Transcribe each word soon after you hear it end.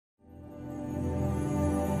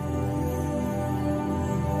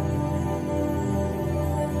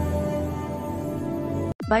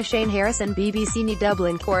by Shane Harrison, BBC News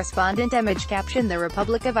Dublin correspondent. Image caption: The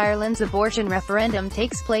Republic of Ireland's abortion referendum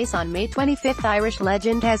takes place on May 25. Irish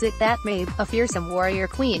legend has it that Maebh, a fearsome warrior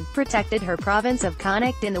queen, protected her province of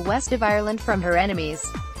Connacht in the west of Ireland from her enemies.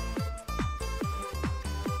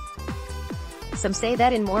 Some say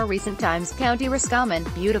that in more recent times, County Roscommon,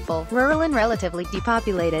 beautiful, rural and relatively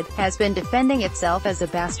depopulated, has been defending itself as a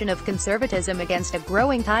bastion of conservatism against a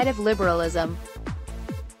growing tide of liberalism.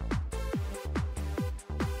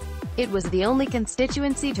 It was the only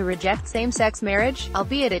constituency to reject same-sex marriage,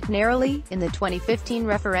 albeit it narrowly, in the 2015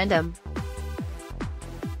 referendum.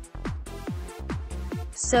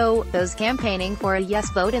 So, those campaigning for a yes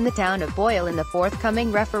vote in the town of Boyle in the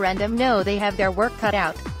forthcoming referendum know they have their work cut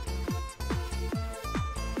out.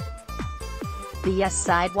 The yes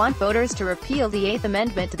side want voters to repeal the Eighth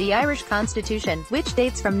Amendment to the Irish Constitution, which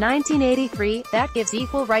dates from 1983, that gives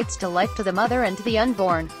equal rights to life to the mother and to the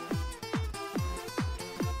unborn.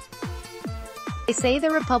 They say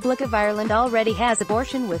the Republic of Ireland already has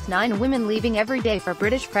abortion, with 9 women leaving every day for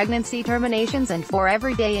British pregnancy terminations and 4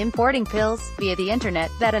 every day importing pills, via the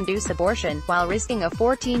internet, that induce abortion, while risking a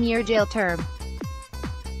 14-year jail term.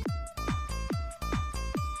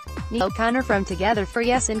 Neil O'Connor from Together for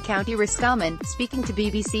Yes in County Roscommon, speaking to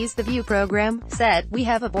BBC's The View programme, said, "We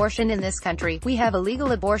have abortion in this country, we have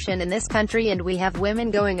illegal abortion in this country, and we have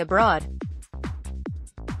women going abroad.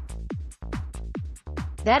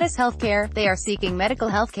 That is healthcare, they are seeking medical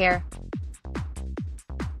healthcare.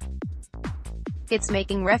 It's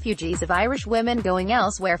making refugees of Irish women going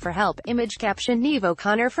elsewhere for help." Image caption: Maebh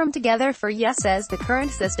O'Connor from Together for Yes says the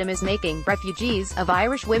current system is making refugees of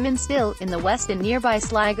Irish women still in the west in nearby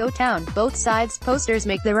Sligo town. Both sides posters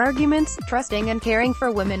make their arguments, trusting and caring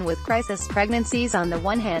for women with crisis pregnancies on the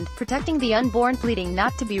one hand, protecting the unborn, pleading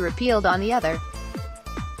not to be repealed on the other.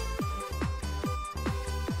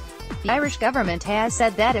 The Irish government has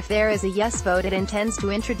said that if there is a yes vote it intends to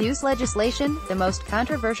introduce legislation, the most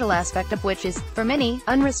controversial aspect of which is, for many,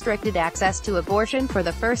 unrestricted access to abortion for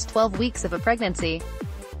the first 12 weeks of a pregnancy.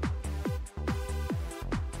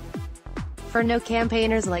 For no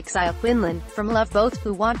campaigners like Sile Quinlan, from Love Both,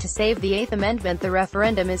 who want to save the Eighth Amendment, the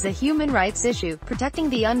referendum is a human rights issue, protecting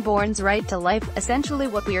the unborn's right to life, essentially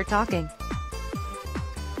what we are talking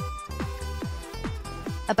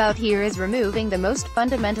about here is removing the most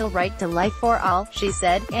fundamental right to life for all, she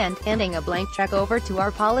said, and handing a blank check over to our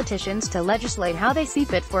politicians to legislate how they see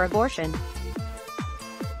fit for abortion.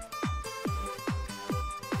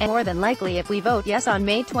 And more than likely if we vote yes on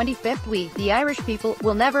May 25, we, the Irish people,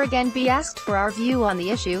 will never again be asked for our view on the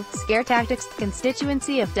issue. Scare tactics. The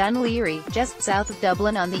constituency of Dún Laoghaire, just south of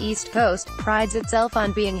Dublin on the east coast, prides itself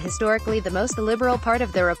on being historically the most liberal part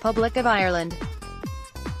of the Republic of Ireland.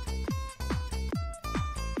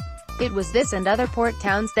 It was this and other port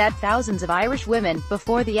towns that thousands of Irish women,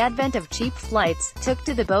 before the advent of cheap flights, took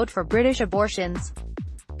to the boat for British abortions.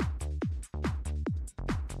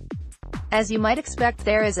 As you might expect,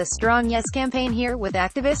 there is a strong yes campaign here, with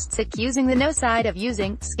activists accusing the no side of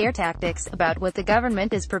using scare tactics about what the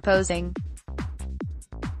government is proposing.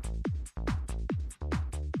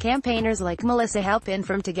 Campaigners like Melissa Halpin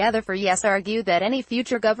from Together for Yes argue that any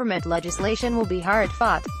future government legislation will be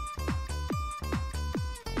hard-fought.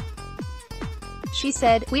 She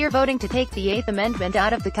said, "We are voting to take the Eighth Amendment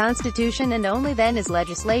out of the Constitution, and only then is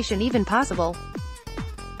legislation even possible.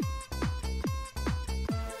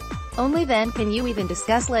 Only then can you even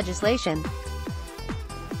discuss legislation.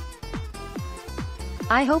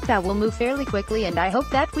 I hope that will move fairly quickly, and I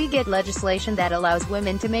hope that we get legislation that allows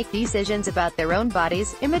women to make decisions about their own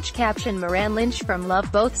bodies." Image caption: Moran Lynch from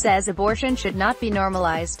Love Both says abortion should not be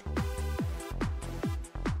normalized.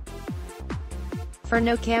 For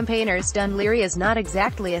no campaigners, Dún Laoghaire is not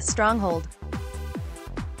exactly a stronghold.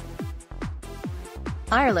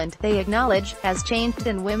 Ireland, they acknowledge, has changed,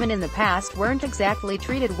 and women in the past weren't exactly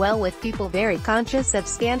treated well, with people very conscious of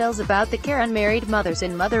scandals about the care unmarried mothers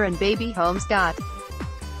in mother and baby homes got.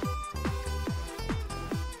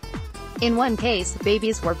 In one case,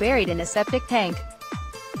 babies were buried in a septic tank.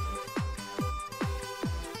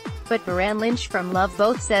 But Moran Lynch from Love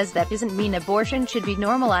Both says that doesn't mean abortion should be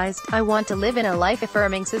normalized. "I want to live in a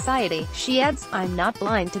life-affirming society," she adds. "I'm not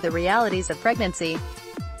blind to the realities of pregnancy.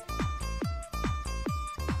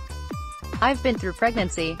 I've been through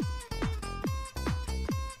pregnancy.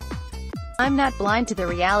 I'm not blind to the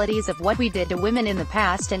realities of what we did to women in the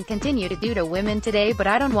past and continue to do to women today, but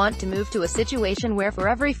I don't want to move to a situation where for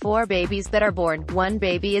every 4 babies that are born, 1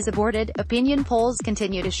 baby is aborted." Opinion polls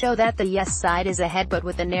continue to show that the yes side is ahead, but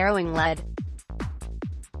with a narrowing lead.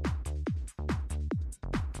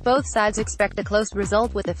 Both sides expect a close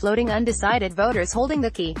result, with the floating undecided voters holding the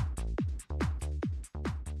key.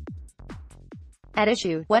 At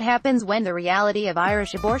issue, what happens when the reality of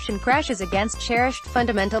Irish abortion crashes against cherished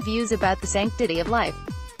fundamental views about the sanctity of life?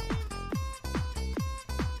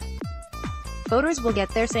 Voters will get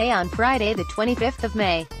their say on Friday, the 25th of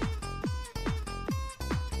May.